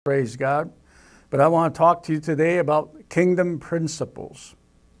Praise God. But I want to talk to you today about kingdom principles.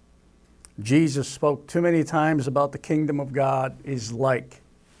 Jesus spoke too many times about the kingdom of God is like.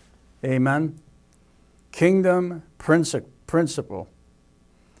 Amen. Kingdom principle.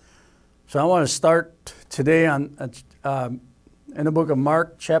 So I want to start today on in the book of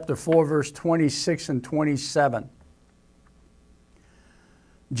Mark, chapter 4, verse 26 and 27.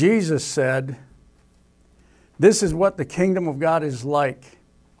 Jesus said, "This is what the kingdom of God is like."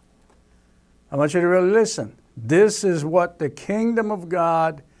 I want you to really listen. This is what the kingdom of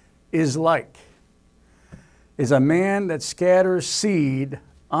God is like. Is a man that scatters seed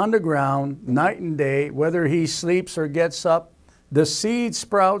on the ground night and day, whether he sleeps or gets up. The seed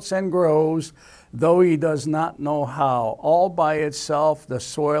sprouts and grows, though he does not know how. All by itself, the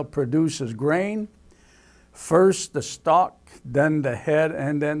soil produces grain. First the stalk, then the head,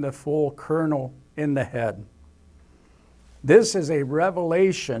 and then the full kernel in the head. This is a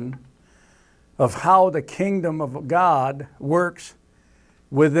revelation of how the kingdom of God works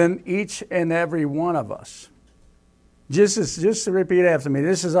within each and every one of us. Just to repeat after me,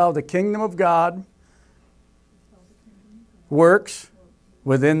 this is how the kingdom of God works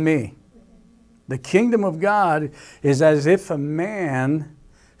within me. The kingdom of God is as if a man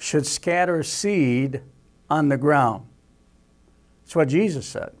should scatter seed on the ground. That's what Jesus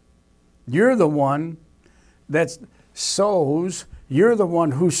said. You're the one that sows. You're the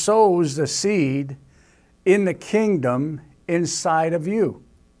one who sows the seed in the kingdom inside of you.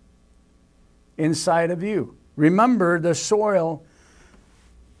 Inside of you. Remember, the soil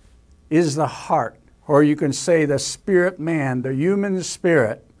is the heart, or you can say the spirit man, the human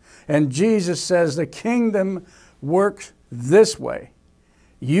spirit. And Jesus says the kingdom works this way.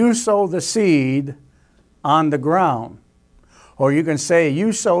 You sow the seed on the ground. Or you can say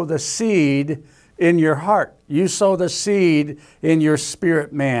you sow the seed in your heart. You sow the seed in your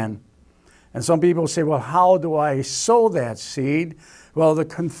spirit man. And some people say, well, how do I sow that seed? Well, the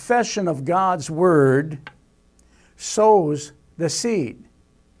confession of God's word sows the seed.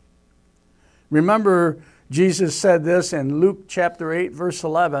 Remember, Jesus said this in Luke chapter 8, verse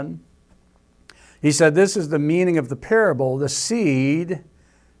 11. He said, this is the meaning of the parable. The seed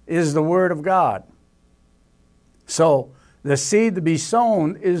is the word of God. So the seed to be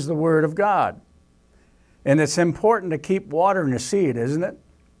sown is the word of God. And it's important to keep watering the seed, isn't it?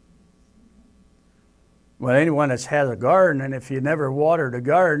 Well, anyone that has a garden, and if you never water the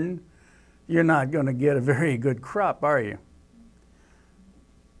garden, you're not going to get a very good crop, are you?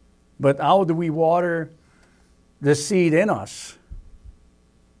 But how do we water the seed in us?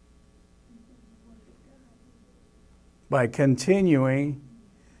 By continuing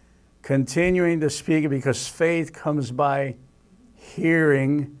to speak it, because faith comes by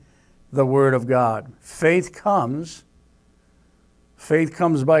hearing the word of God. Faith comes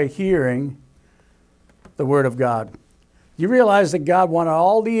by hearing the word of God. You realize that God wanted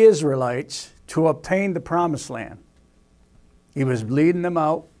all the Israelites to obtain the promised land. He was leading them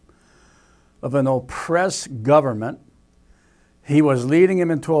out of an oppressed government. He was leading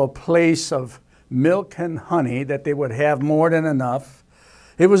them into a place of milk and honey, that they would have more than enough.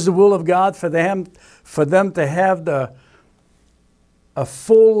 It was the will of God for them to have a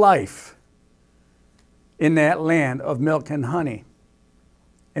full life in that land of milk and honey.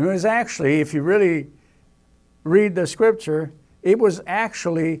 And it was actually, if you really read the scripture, it was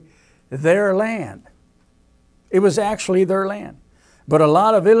actually their land. It was actually their land. But a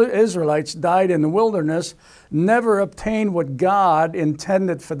lot of Israelites died in the wilderness, never obtained what God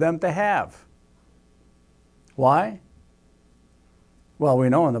intended for them to have. Why? Well, we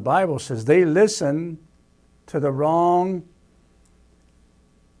know in the Bible says they listened to the wrong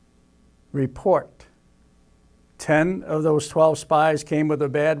report. 10 of those 12 spies came with a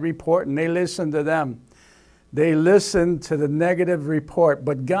bad report, and they listened to them. They listened to the negative report,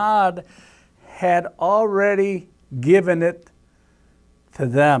 but God had already given it to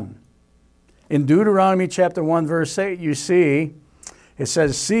them. In Deuteronomy chapter 1, verse 8, you see, it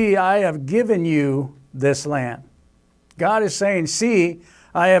says, "See, I have given you this land." God is saying, "See,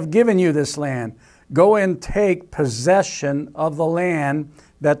 I have given you this land. Go and take possession of the land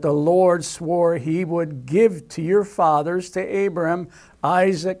that the Lord swore he would give to your fathers, to Abraham,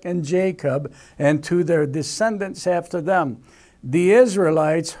 Isaac, and Jacob, and to their descendants after them." The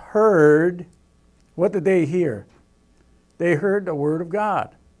Israelites heard, what did they hear? They heard the word of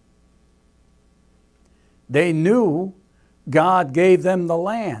God. They knew God gave them the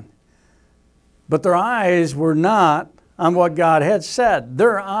land. But their eyes were not on what God had said.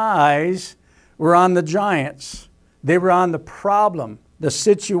 Their eyes were on the giants. They were on the problem, the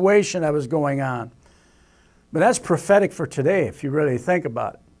situation that was going on. But that's prophetic for today, if you really think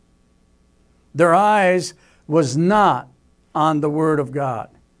about it. Their eyes was not on the Word of God.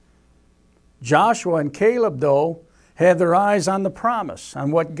 Joshua and Caleb, though, had their eyes on the promise,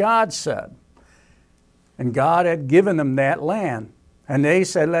 on what God said. And God had given them that land. And they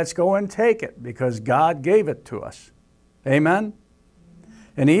said, let's go and take it, because God gave it to us. Amen?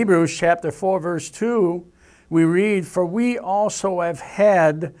 In Hebrews chapter 4, verse 2, we read, for we also have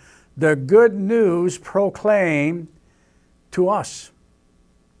had the good news proclaimed to us,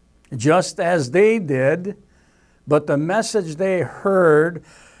 just as they did, but the message they heard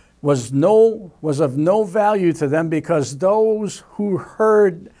was of no value to them, because those who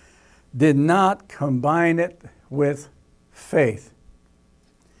heard did not combine it with faith.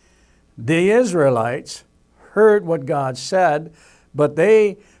 The Israelites heard what God said, but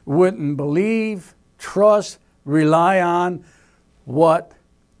they wouldn't believe, trust, rely on what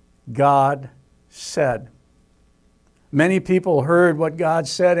God said. Many people heard what God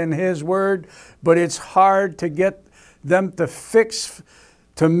said in His Word, but it's hard to get them to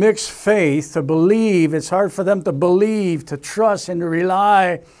mix faith, to believe. It's hard for them to believe, to trust, and to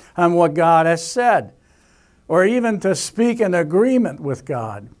rely on what God has said, or even to speak in agreement with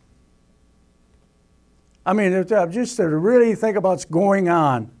God. I mean, just to really think about what's going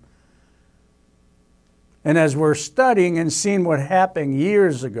on. And as we're studying and seeing what happened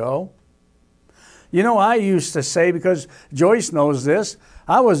years ago, you know, I used to say, because Joyce knows this,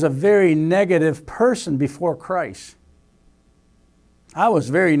 I was a very negative person before Christ. I was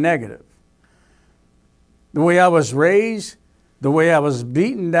very negative. The way I was raised, the way I was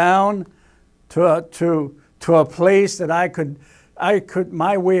beaten down to a place that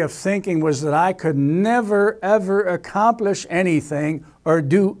my way of thinking was that I could never, ever accomplish anything or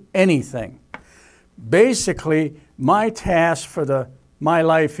do anything. Basically, my task for my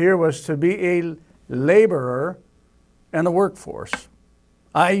life here was to be a laborer in the workforce.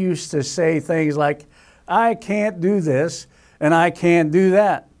 I used to say things like, I can't do this and I can't do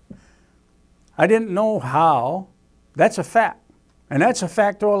that. I didn't know how. That's a fact. And that's a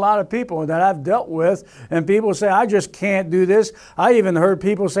fact to a lot of people that I've dealt with. And people say, I just can't do this. I even heard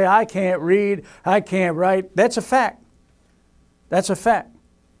people say, I can't read, I can't write. That's a fact. That's a fact.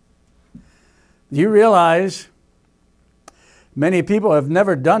 You realize many people have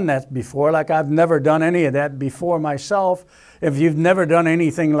never done that before, like I've never done any of that before myself. If you've never done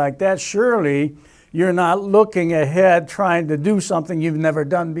anything like that, surely you're not looking ahead trying to do something you've never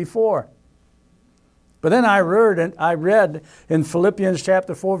done before. But then I read in Philippians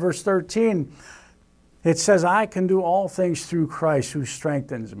chapter 4, verse 13, it says, I can do all things through Christ who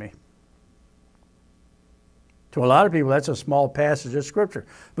strengthens me. To a lot of people, that's a small passage of Scripture.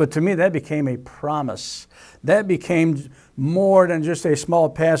 But to me, that became a promise. That became more than just a small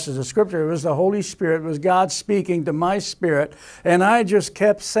passage of Scripture. It was the Holy Spirit. It was God speaking to my spirit. And I just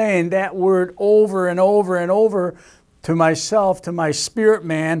kept saying that word over and over and over to myself, to my spirit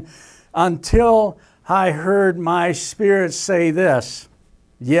man, until I heard my spirit say this,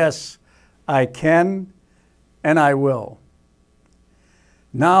 yes, I can and I will.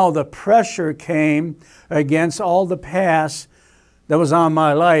 Now the pressure came against all the past that was on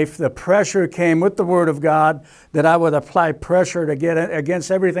my life. The pressure came with the Word of God that I would apply pressure to get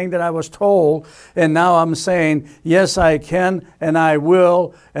against everything that I was told. And now I'm saying, yes, I can and I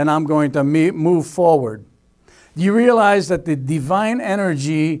will, and I'm going to move forward. Do you realize that the divine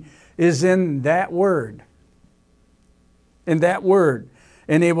energy is in that word? In that word.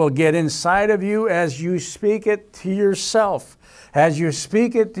 And it will get inside of you as you speak it to yourself. As you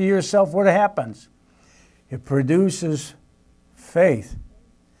speak it to yourself, what happens? It produces faith.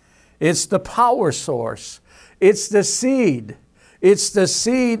 It's the power source. It's the seed. It's the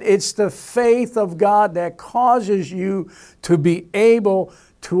seed. It's the faith of God that causes you to be able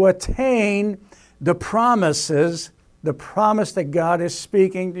to attain the promises, the promise that God is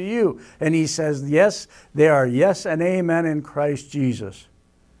speaking to you. And He says, yes, they are yes and amen in Christ Jesus.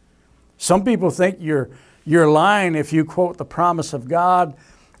 Some people think you're lying if you quote the promise of God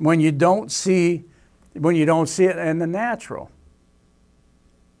when you don't see it in the natural.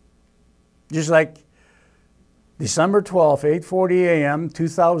 Just like December 12th, 8:40 a.m.,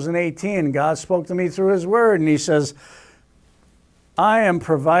 2018, God spoke to me through His Word, and He says, I am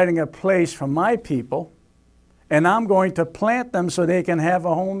providing a place for my people, and I'm going to plant them so they can have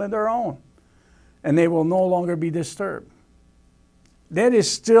a home of their own, and they will no longer be disturbed. That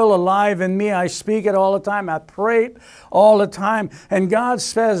is still alive in me. I speak it all the time. I pray it all the time. And God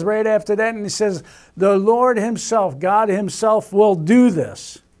says right after that, and He says, the Lord Himself, God Himself will do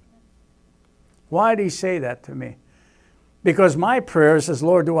this. Why did He say that to me? Because my prayer says,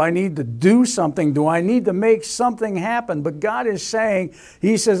 Lord, do I need to do something? Do I need to make something happen? But God is saying,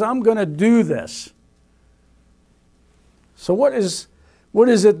 He says, I'm going to do this. So what is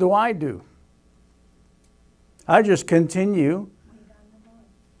it do I do? I just continue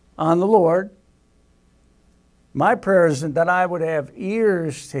on the Lord. My prayer is that I would have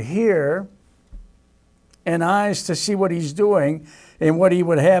ears to hear and eyes to see what He's doing and what He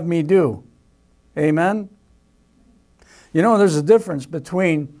would have me do. Amen? You know, there's a difference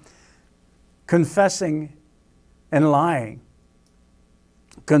between confessing and lying.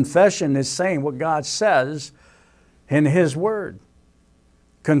 Confession is saying what God says in His Word.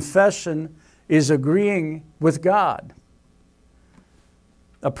 Confession is agreeing with God.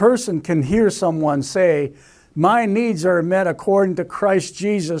 A person can hear someone say, my needs are met according to Christ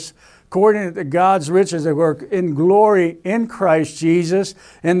Jesus, according to God's riches that work in glory in Christ Jesus,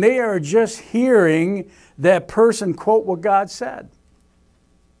 and they are just hearing that person quote what God said.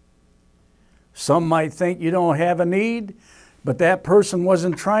 Some might think you don't have a need, but that person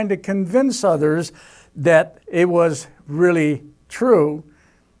wasn't trying to convince others that it was really true,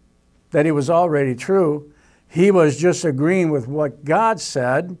 that it was already true. He was just agreeing with what God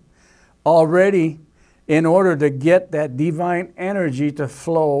said already in order to get that divine energy to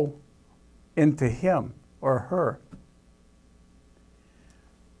flow into him or her.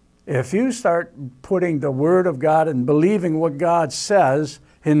 If you start putting the Word of God and believing what God says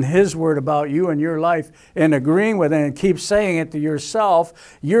in His Word about you and your life and agreeing with it and keep saying it to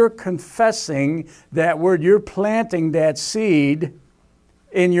yourself, you're confessing that word. You're planting that seed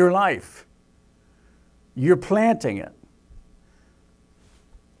in your life. You're planting it.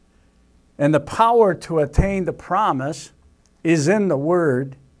 And the power to attain the promise is in the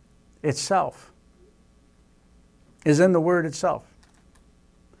Word itself. Is in the Word itself.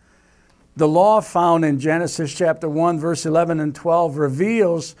 The law found in Genesis chapter 1, verse 11 and 12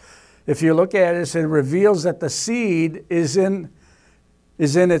 reveals, if you look at it, it reveals that the seed is in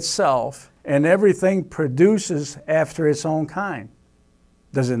itself and everything produces after its own kind.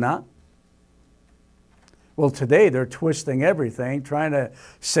 Does it not? Well, today they're twisting everything, trying to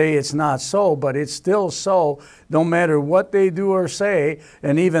say it's not so, but it's still so, no matter what they do or say.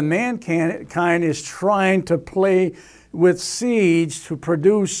 And even mankind is trying to play with seeds to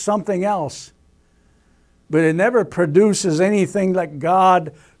produce something else. But it never produces anything like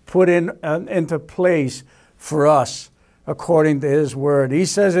God put into place for us according to His Word. He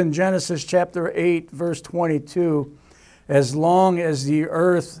says in Genesis chapter 8, verse 22, as long as the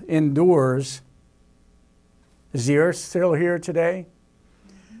earth endures. Is the earth still here today?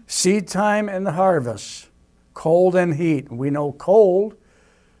 Seed time and the harvest, cold and heat. We know cold.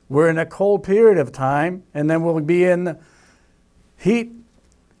 We're in a cold period of time, and then we'll be in heat.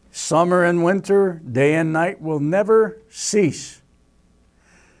 Summer and winter, day and night will never cease.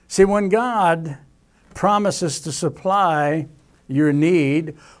 See, when God promises to supply your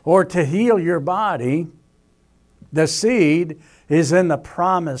need or to heal your body, the seed is in the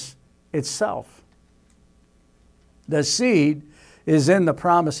promise itself. The seed is in the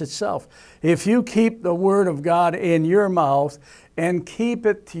promise itself. If you keep the Word of God in your mouth and keep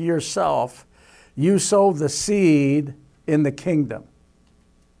it to yourself, you sow the seed in the kingdom.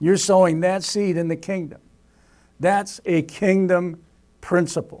 You're sowing that seed in the kingdom. That's a kingdom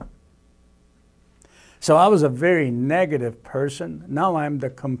principle. So I was a very negative person. Now I'm the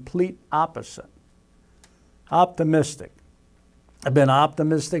complete opposite. Optimistic. I've been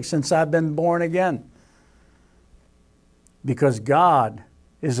optimistic since I've been born again. Because God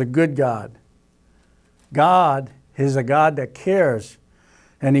is a good God. God is a God that cares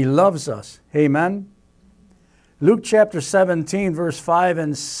and He loves us. Amen? Luke chapter 17, verse 5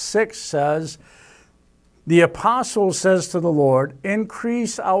 and 6 says, the apostle says to the Lord,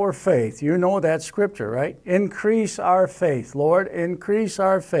 increase our faith. You know that scripture, right? Increase our faith. Lord, increase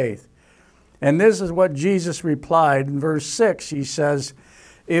our faith. And this is what Jesus replied in verse 6. He says,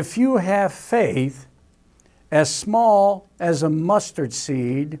 if you have faith as small as a mustard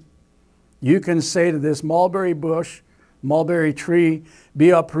seed, you can say to this mulberry bush, mulberry tree,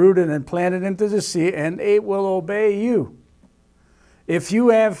 be uprooted and planted into the sea, and it will obey you. If you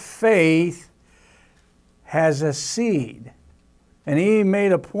have faith as a seed, and he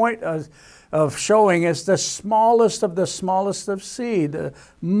made a point of showing us the smallest of seed, the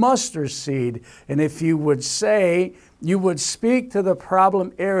mustard seed. And if you would say, you would speak to the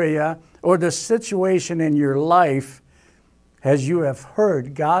problem area or the situation in your life as you have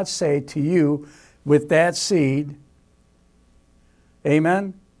heard God say to you with that seed.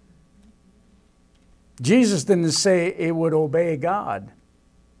 Amen? Jesus didn't say it would obey God.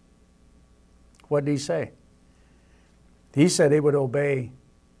 What did He say? He said it would obey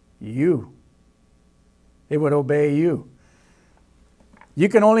you. It would obey you. You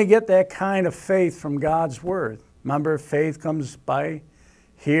can only get that kind of faith from God's Word. Remember, faith comes by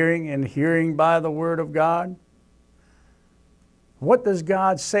hearing, and hearing by the Word of God. What does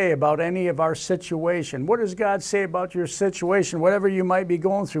God say about any of our situation? What does God say about your situation, whatever you might be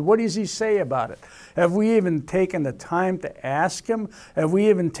going through? What does He say about it? Have we even taken the time to ask Him? Have we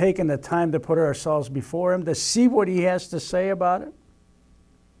even taken the time to put ourselves before Him to see what He has to say about it?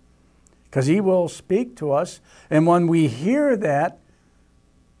 Because He will speak to us. And when we hear that,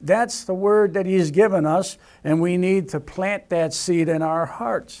 that's the word that He's given us, and we need to plant that seed in our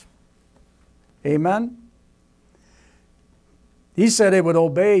hearts. Amen? He said it would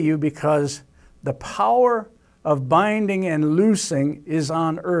obey you because the power of binding and loosing is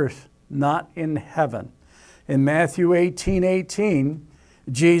on earth, not in heaven. In Matthew 18:18,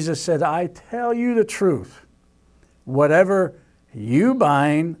 Jesus said, I tell you the truth. Whatever you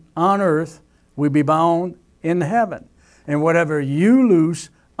bind on earth will be bound in heaven. And whatever you loose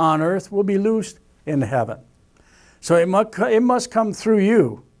on earth will be loosed in heaven. So it must come through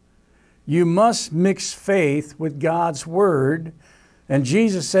you. You must mix faith with God's Word. And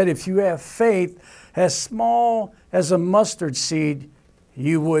Jesus said, if you have faith as small as a mustard seed,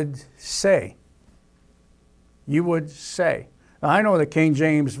 you would say. You would say. Now, I know the King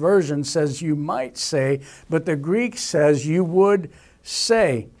James Version says you might say, but the Greek says you would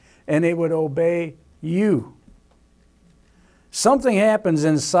say, and it would obey you. Something happens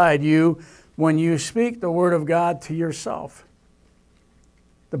inside you when you speak the Word of God to yourself.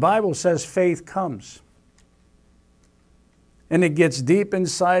 The Bible says faith comes. And it gets deep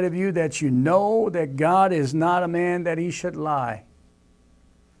inside of you that you know that God is not a man that He should lie.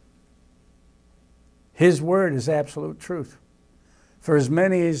 His Word is absolute truth. For as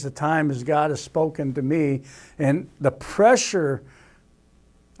many as the time as God has spoken to me, and the pressure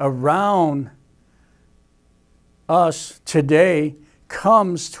around us today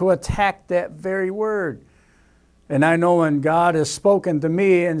comes to attack that very Word. And I know when God has spoken to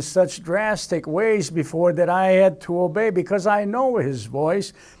me in such drastic ways before that I had to obey because I know His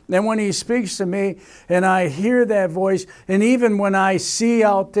voice. And when He speaks to me and I hear that voice, and even when I see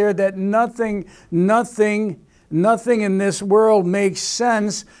out there that nothing in this world makes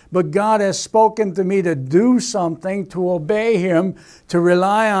sense, but God has spoken to me to do something, to obey Him, to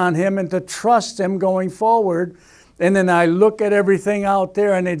rely on Him, and to trust Him going forward. And then I look at everything out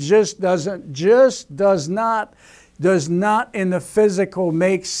there and it just does not in the physical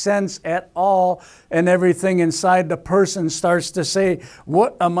make sense at all. And everything inside the person starts to say,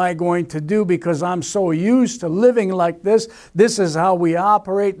 what am I going to do? Because I'm so used to living like this. This is how we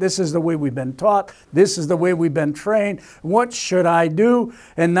operate. This is the way we've been taught. This is the way we've been trained. What should I do?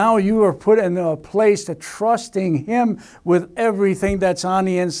 And now you are put in a place to trusting Him with everything that's on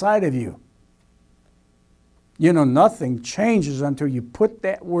the inside of you. You know, nothing changes until you put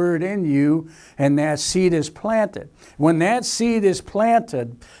that Word in you and that seed is planted. When that seed is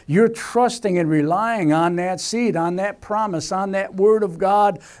planted, you're trusting and relying on that seed, on that promise, on that Word of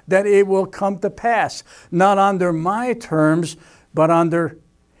God that it will come to pass. Not under my terms, but under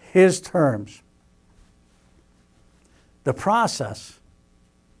His terms. The process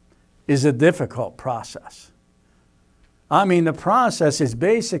is a difficult process. I mean, the process is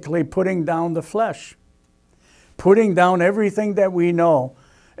basically putting down the flesh. Putting down everything that we know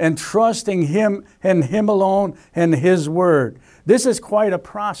and trusting Him and Him alone and His Word. This is quite a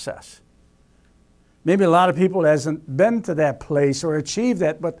process. Maybe a lot of people hasn't been to that place or achieved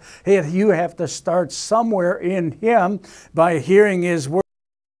that, but hey, you have to start somewhere in Him by hearing His Word,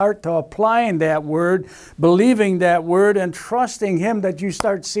 start to applying that Word, believing that Word, and trusting Him that you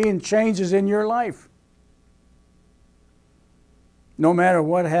start seeing changes in your life. No matter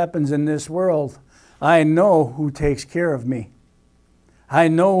what happens in this world, I know who takes care of me. I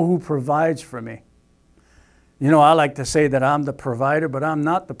know who provides for me. You know, I like to say that I'm the provider, but I'm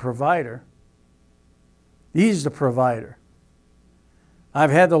not the provider. He's the provider.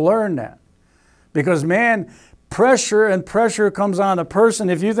 I've had to learn that. Because, man, pressure comes on a person.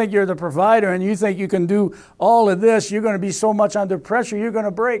 If you think you're the provider and you think you can do all of this, you're going to be so much under pressure, you're going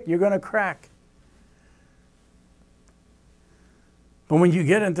to break, you're going to crack. But when you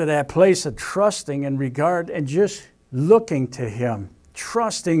get into that place of trusting and regard and just looking to Him,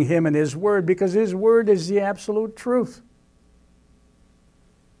 trusting Him and His Word, because His Word is the absolute truth.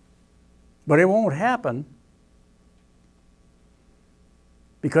 But it won't happen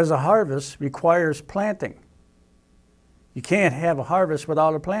because a harvest requires planting. You can't have a harvest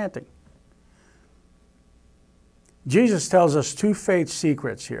without a planting. Jesus tells us two faith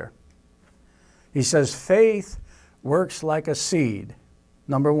secrets here. He says faith works like a seed.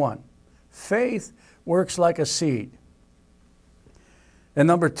 Number one, faith works like a seed. And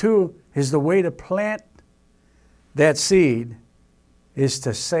number two is the way to plant that seed is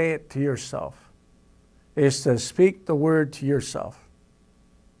to say it to yourself, is to speak the word to yourself.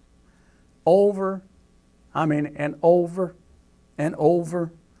 Over, and over, and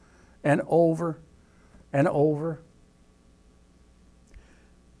over, and over, and over.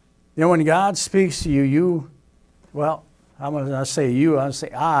 You know, when God speaks to you, I'm going to say you, I'm going to say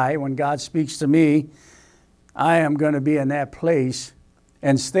I, when God speaks to me, I am going to be in that place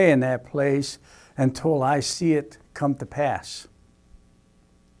and stay in that place until I see it come to pass.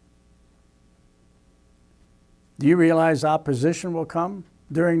 Do you realize opposition will come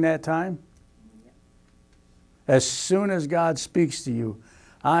during that time? As soon as God speaks to you,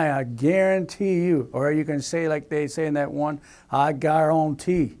 I guarantee you, or you can say like they say in that one, I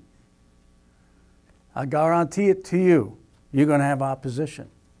guarantee it to you, you're going to have opposition.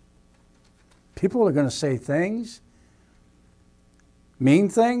 People are going to say things, mean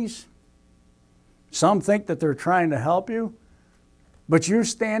things. Some think that they're trying to help you, but you're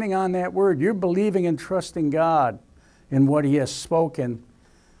standing on that word. You're believing and trusting God in what He has spoken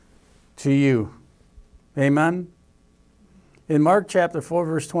to you. Amen? In Mark chapter 4,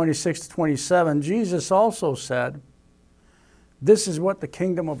 verse 26 to 27, Jesus also said, this is what the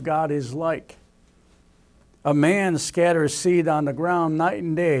kingdom of God is like. A man scatters seed on the ground night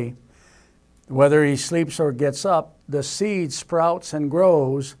and day. Whether he sleeps or gets up, the seed sprouts and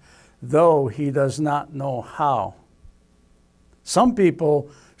grows, though he does not know how. Some people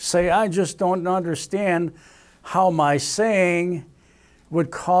say, I just don't understand how my saying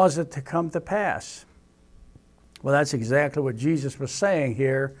would cause it to come to pass. Well, that's exactly what Jesus was saying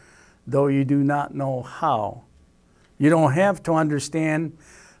here, though you do not know how. You don't have to understand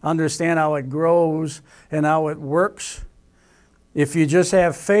how it grows and how it works. If you just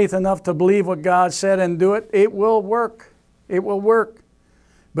have faith enough to believe what God said and do it, it will work. It will work.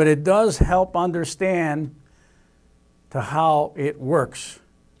 But it does help understand to how it works.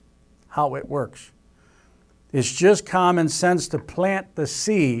 How it works. It's just common sense to plant the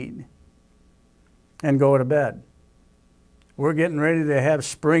seed and go to bed. We're getting ready to have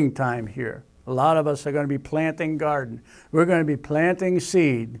springtime here. A lot of us are going to be planting garden. We're going to be planting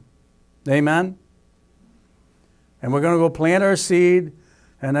seed. Amen? And we're going to go plant our seed,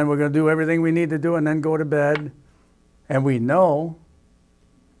 and then we're going to do everything we need to do and then go to bed. And we know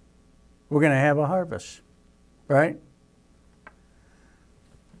we're going to have a harvest, right?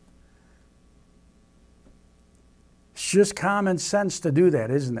 It's just common sense to do that,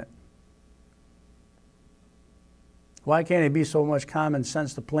 isn't it? Why can't it be so much common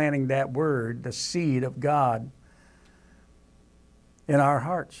sense to planting that word, the seed of God, in our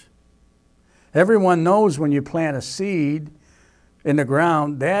hearts? Everyone knows when you plant a seed in the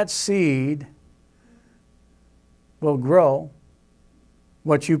ground, that seed will grow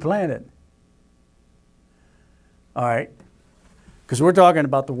what you planted. All right? Because we're talking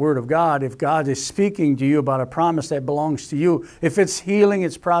about the Word of God. If God is speaking to you about a promise that belongs to you, if it's healing,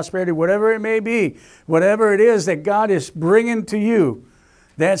 it's prosperity, whatever it may be, whatever it is that God is bringing to you,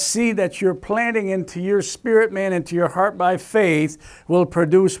 that seed that you're planting into your spirit, man, into your heart by faith, will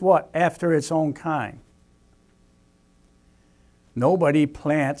produce what? After its own kind. Nobody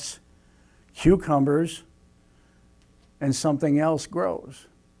plants cucumbers and something else grows.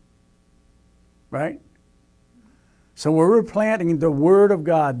 Right? So when we're planting the Word of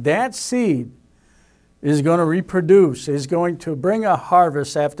God, that seed is going to reproduce, is going to bring a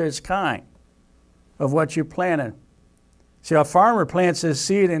harvest after its kind of what you planted. See, a farmer plants his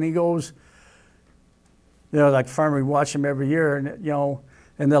seed and he goes, like farmer, we watch him every year, and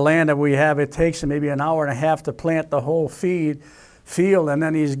in the land that we have, it takes him maybe an hour and a half to plant the whole field, and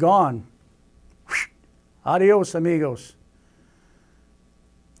then he's gone. Adios, amigos.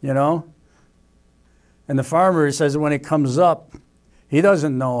 And the farmer says when it comes up, he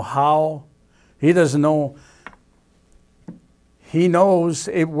doesn't know how. He doesn't know. He knows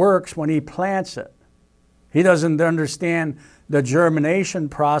it works when he plants it. He doesn't understand the germination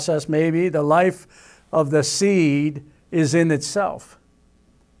process, maybe. The life of the seed is in itself.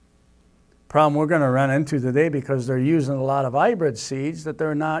 Problem we're going to run into today, because they're using a lot of hybrid seeds that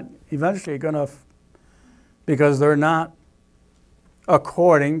they're not eventually going to, because they're not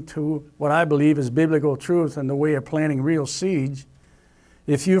according to what I believe is biblical truth and the way of planting real seeds.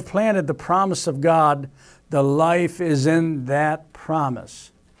 If you've planted the promise of God, the life is in that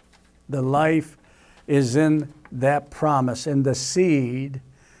promise. The life is in that promise, in the seed.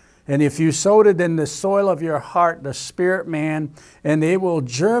 And if you sowed it in the soil of your heart, the spirit man, and it will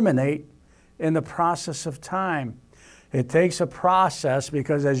germinate in the process of time. It takes a process,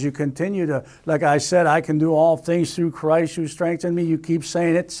 because as you continue to, like I said, I can do all things through Christ who strengthens me. You keep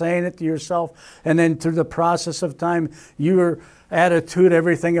saying it to yourself. And then through the process of time, your attitude,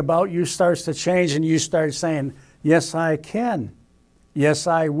 everything about you starts to change, and you start saying, yes, I can. Yes,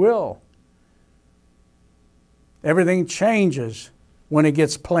 I will. Everything changes when it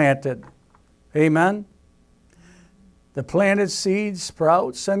gets planted. Amen? The planted seed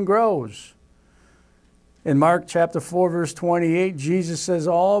sprouts and grows. In Mark chapter 4, verse 28, Jesus says,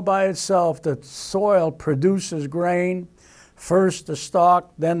 all by itself the soil produces grain, first the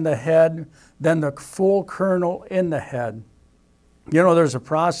stalk, then the head, then the full kernel in the head. You know, there's a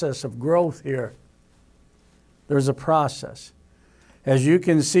process of growth here. There's a process. As you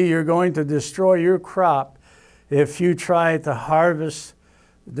can see, you're going to destroy your crop if you try to harvest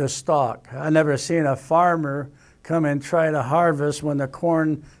the stalk. I've never seen a farmer come and try to harvest when the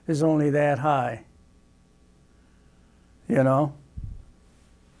corn is only that high. You know?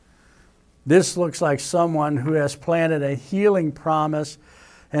 This looks like someone who has planted a healing promise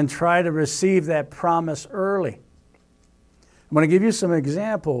and tried to receive that promise early. I'm going to give you some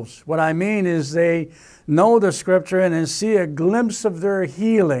examples. What I mean is they know the scripture and then see a glimpse of their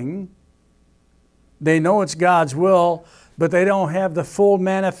healing. They know it's God's will, but they don't have the full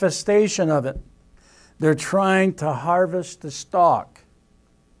manifestation of it. They're trying to harvest the stalk.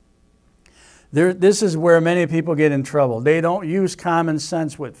 This is where many people get in trouble. They don't use common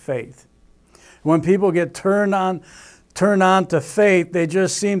sense with faith. When people get turned on to faith, they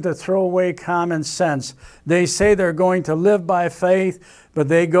just seem to throw away common sense. They say they're going to live by faith, but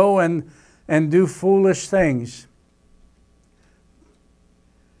they go and do foolish things.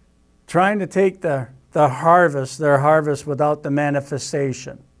 Trying to take their harvest without the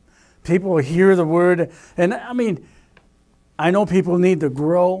manifestation. People hear the word, and I mean, I know people need to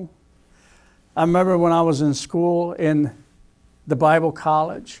grow. I remember when I was in school in the Bible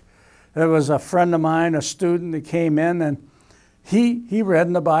college, there was a friend of mine, a student that came in, and he read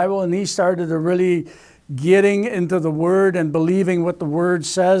in the Bible, and he started to really getting into the Word and believing what the Word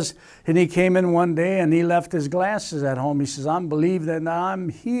says. And he came in one day and he left his glasses at home. He says, I believe that I'm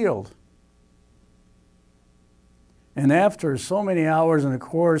healed. And after so many hours in the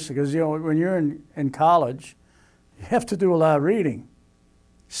course, because you know when you're in college, you have to do a lot of reading,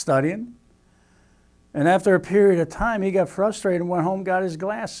 studying. And after a period of time, he got frustrated and went home and got his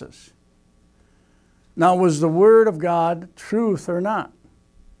glasses. Now, was the Word of God truth or not?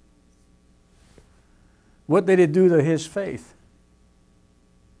 What did it do to his faith?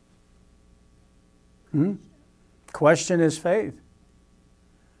 Question his faith.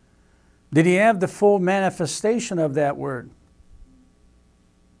 Did he have the full manifestation of that Word?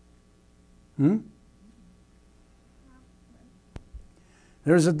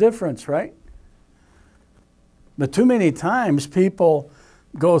 There's a difference, right? But too many times people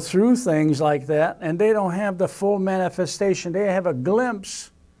go through things like that and they don't have the full manifestation. They have a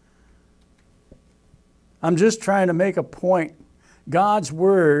glimpse. I'm just trying to make a point. God's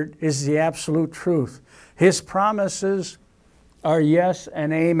Word is the absolute truth. His promises are yes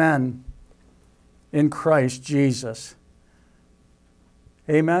and amen in Christ Jesus.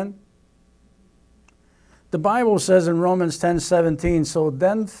 Amen? The Bible says in Romans 10:17, so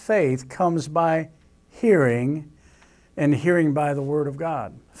then faith comes by hearing, and hearing by the Word of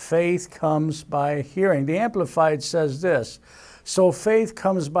God. Faith comes by hearing. The Amplified says this, so faith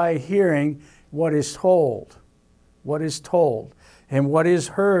comes by hearing what is told. What is told. And what is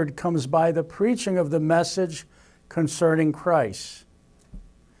heard comes by the preaching of the message concerning Christ.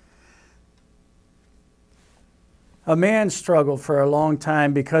 A man struggled for a long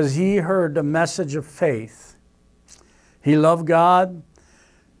time because he heard the message of faith. He loved God,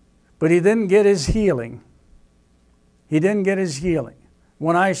 but he didn't get his healing. He didn't get his healing.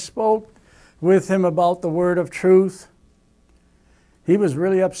 When I spoke with him about the word of truth, he was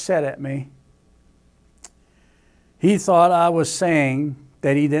really upset at me. He thought I was saying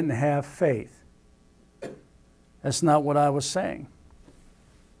that he didn't have faith. That's not what I was saying.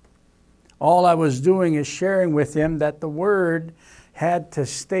 All I was doing is sharing with him that the word had to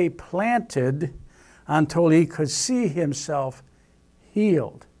stay planted until he could see himself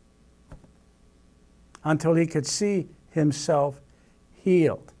healed. Until he could see himself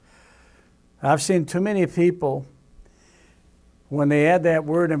healed. I've seen too many people, when they had that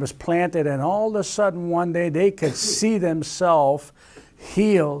word and it was planted, and all of a sudden one day they could see themselves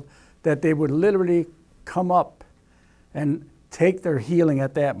healed, that they would literally come up and take their healing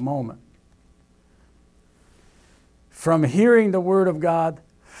at that moment. From hearing the word of God,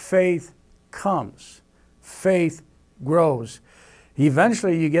 faith comes. Faith grows.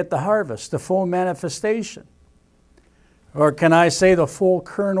 Eventually you get the harvest, the full manifestation. Or can I say the full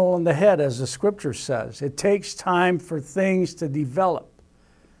kernel in the head, as the scripture says? It takes time for things to develop.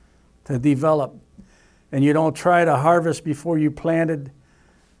 And you don't try to harvest before you planted.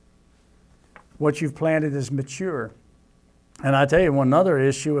 What you've planted is mature. And I tell you, one other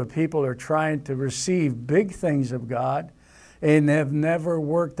issue of people are trying to receive big things of God and have never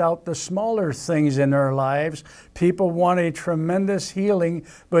worked out the smaller things in their lives. People want a tremendous healing,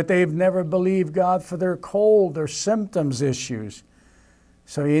 but they've never believed God for their cold or symptoms issues.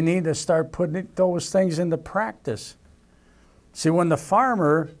 So you need to start putting those things into practice. See, when the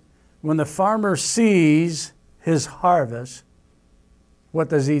farmer sees his harvest, what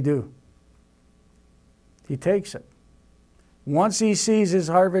does he do? He takes it. Once he sees his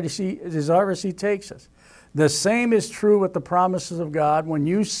harvest, he takes it. The same is true with the promises of God. When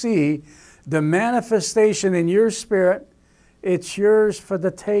you see the manifestation in your spirit, it's yours for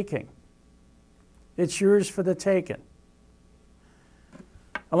the taking. It's yours for the taking.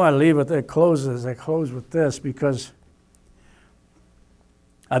 I want to leave with it. I close with this, because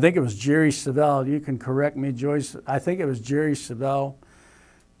I think it was Jerry Savelle. You can correct me, Joyce. I think it was Jerry Savelle,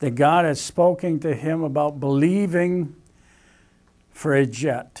 that God had spoken to him about believing for a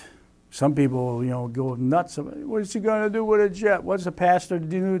jet. Some people, go nuts. What is he going to do with a jet? What's a pastor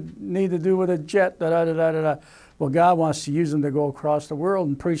need to do with a jet? Well, God wants to use them to go across the world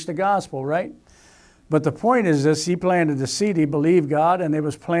and preach the gospel, right? But the point is this: he planted the seed. He believed God, and it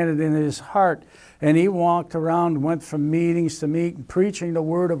was planted in his heart. And he walked around, went from meetings to meeting, preaching the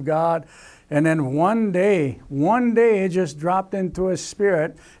word of God. And then one day it just dropped into his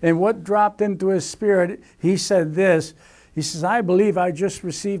spirit. And what dropped into his spirit, he said this. He says, I believe I just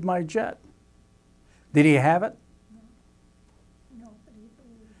received my jet. Did he have it? No, but he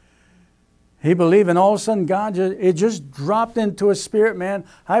believed. He believed, and all of a sudden it just dropped into his spirit, man.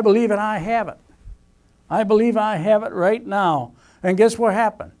 I believe and I have it. I believe I have it right now. And guess what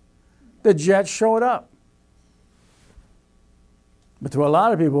happened? The jet showed up. But to a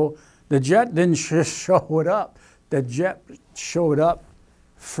lot of people, the jet didn't just show it up. The jet showed up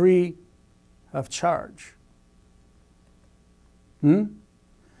free of charge.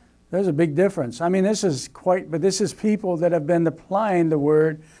 There's a big difference. I mean, this is people that have been applying the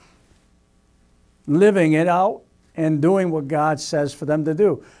word, living it out, and doing what God says for them to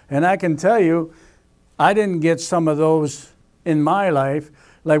do. And I can tell you, I didn't get some of those in my life.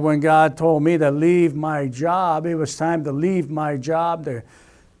 Like when God told me to leave my job, it was time to leave my job, to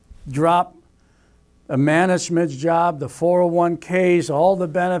drop a management job, the 401ks, all the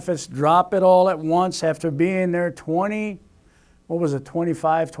benefits, drop it all at once after being there 25,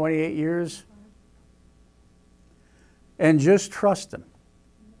 28 years? And just trust him.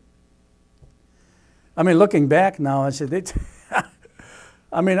 I mean, looking back now, I said,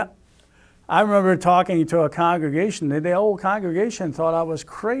 I remember talking to a congregation. The whole congregation thought I was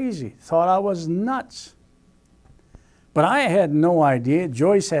crazy, thought I was nuts. But I had no idea.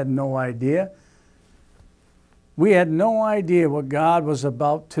 Joyce had no idea. We had no idea what God was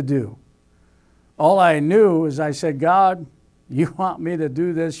about to do. All I knew is I said, God, you want me to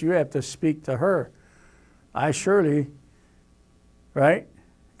do this, you have to speak to her. I surely, right?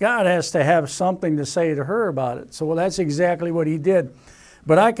 God has to have something to say to her about it. So that's exactly what he did.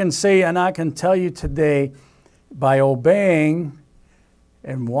 But I can say, and I can tell you today, by obeying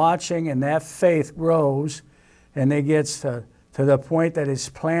and watching, and that faith grows, and it gets to the point that it's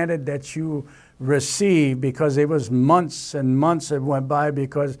planted, that you receive, because it was months and months that went by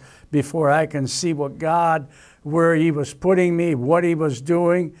before I can see what God, where he was putting me, what he was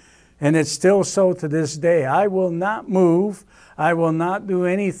doing. And it's still so to this day. I will not move. I will not do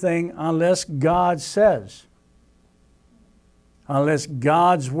anything unless God says. Unless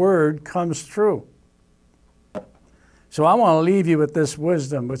God's word comes true. So I want to leave you with this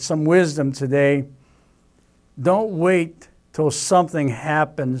wisdom, with some wisdom today. Don't wait till something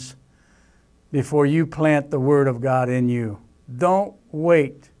happens before you plant the word of God in you. Don't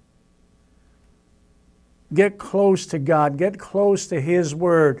wait. Get close to God. Get close to his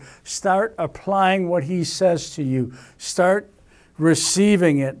word. Start applying what he says to you. Start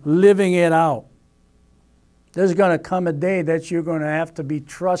receiving it, living it out. There's going to come a day that you're going to have to be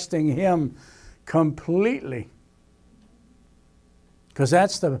trusting him completely. Because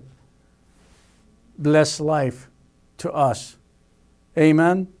that's the blessed life to us.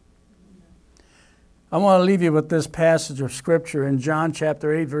 Amen? I want to leave you with this passage of Scripture in John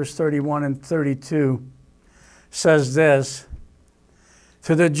chapter 8, verse 31 and 32. Says this,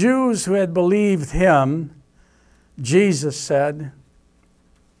 to the Jews who had believed him, Jesus said,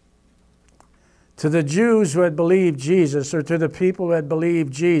 to the Jews who had believed Jesus, or to the people who had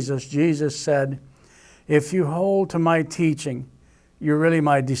believed Jesus, Jesus said, If you hold to my teaching, you're really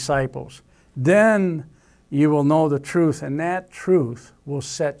my disciples. Then you will know the truth, and that truth will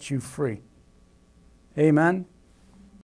set you free. Amen.